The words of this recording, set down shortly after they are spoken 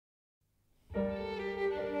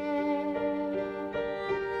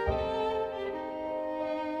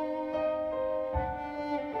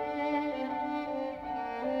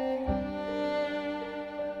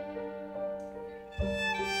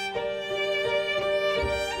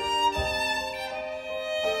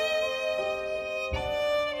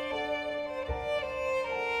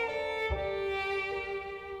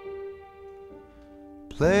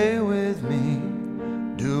Play with me,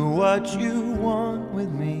 do what you want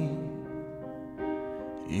with me.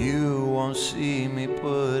 You won't see me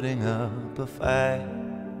putting up a fight.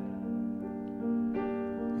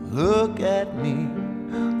 Look at me,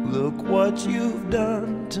 look what you've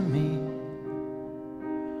done to me.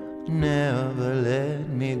 Never let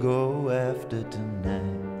me go after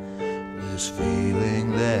tonight. This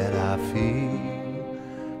feeling that I feel,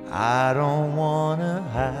 I don't wanna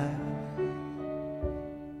hide.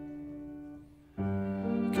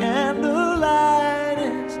 Candlelight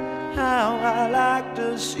is how I like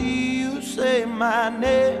to see you say my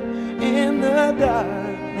name in the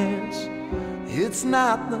darkness. It's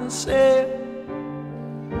not the same.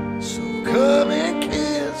 So come and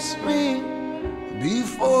kiss me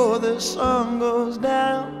before the sun goes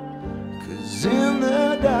down, 'cause in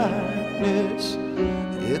the darkness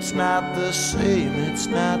it's not the same, it's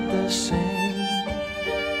not the same.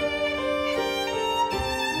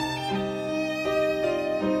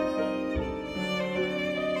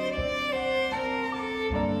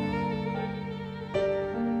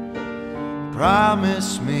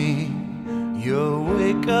 Promise me you'll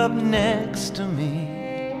wake up next to me,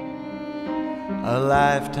 a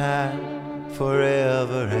lifetime,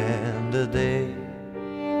 forever and a day.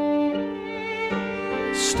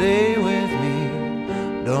 Stay with me,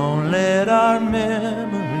 don't let our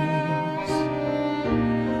memories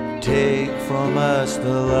take from us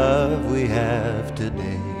the love we have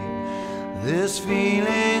today. This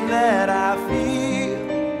feeling that I feel,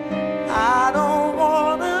 I don't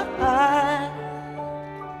wanna hide.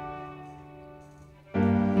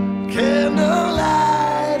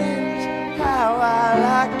 Candlelight is how I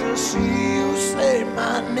like to see you say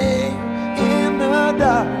my name in the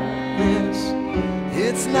darkness.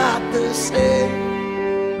 It's not the same.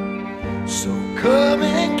 So come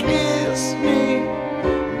and kiss me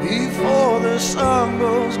before the sun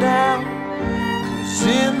goes down, 'cause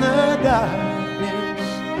in the darkness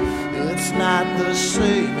it's not the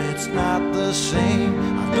same, it's not the same.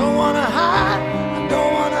 I don't wanna hide, I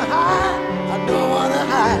don't wanna hide, I don't wanna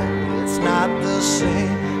hide. It's not the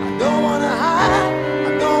same. I don't wanna hide,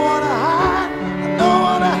 I don't wanna hide, I don't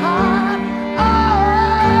wanna hide.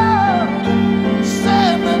 Oh,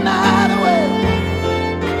 send the night away,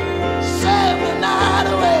 send the night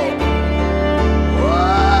away. Oh,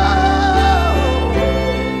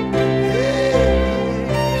 yes.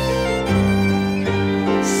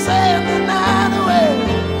 Send the night away,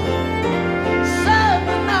 send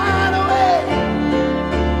the night away.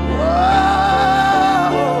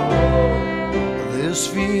 This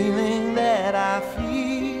feeling that I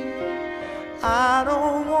feel, I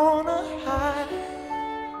don't wanna hide.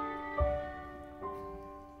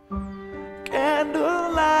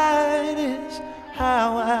 Candlelight is how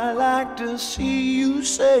I like to see you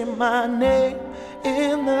say my name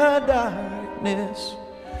in the darkness.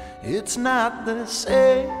 It's not the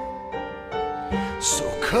same. So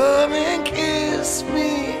come and kiss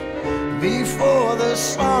me before the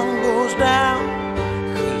sun goes down,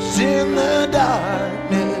 'cause in the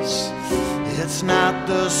darkness it's not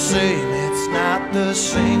the same, it's not the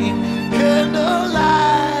same.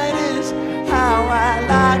 Candlelight is how I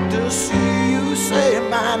like to see you say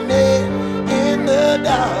my name in the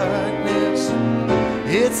darkness.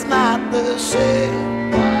 It's not the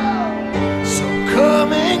same. So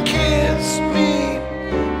come and kiss me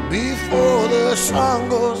before the sun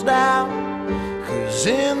goes down, 'cause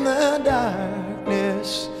in the darkness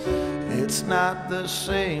it's not the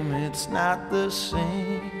same, it's not the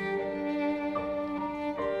same.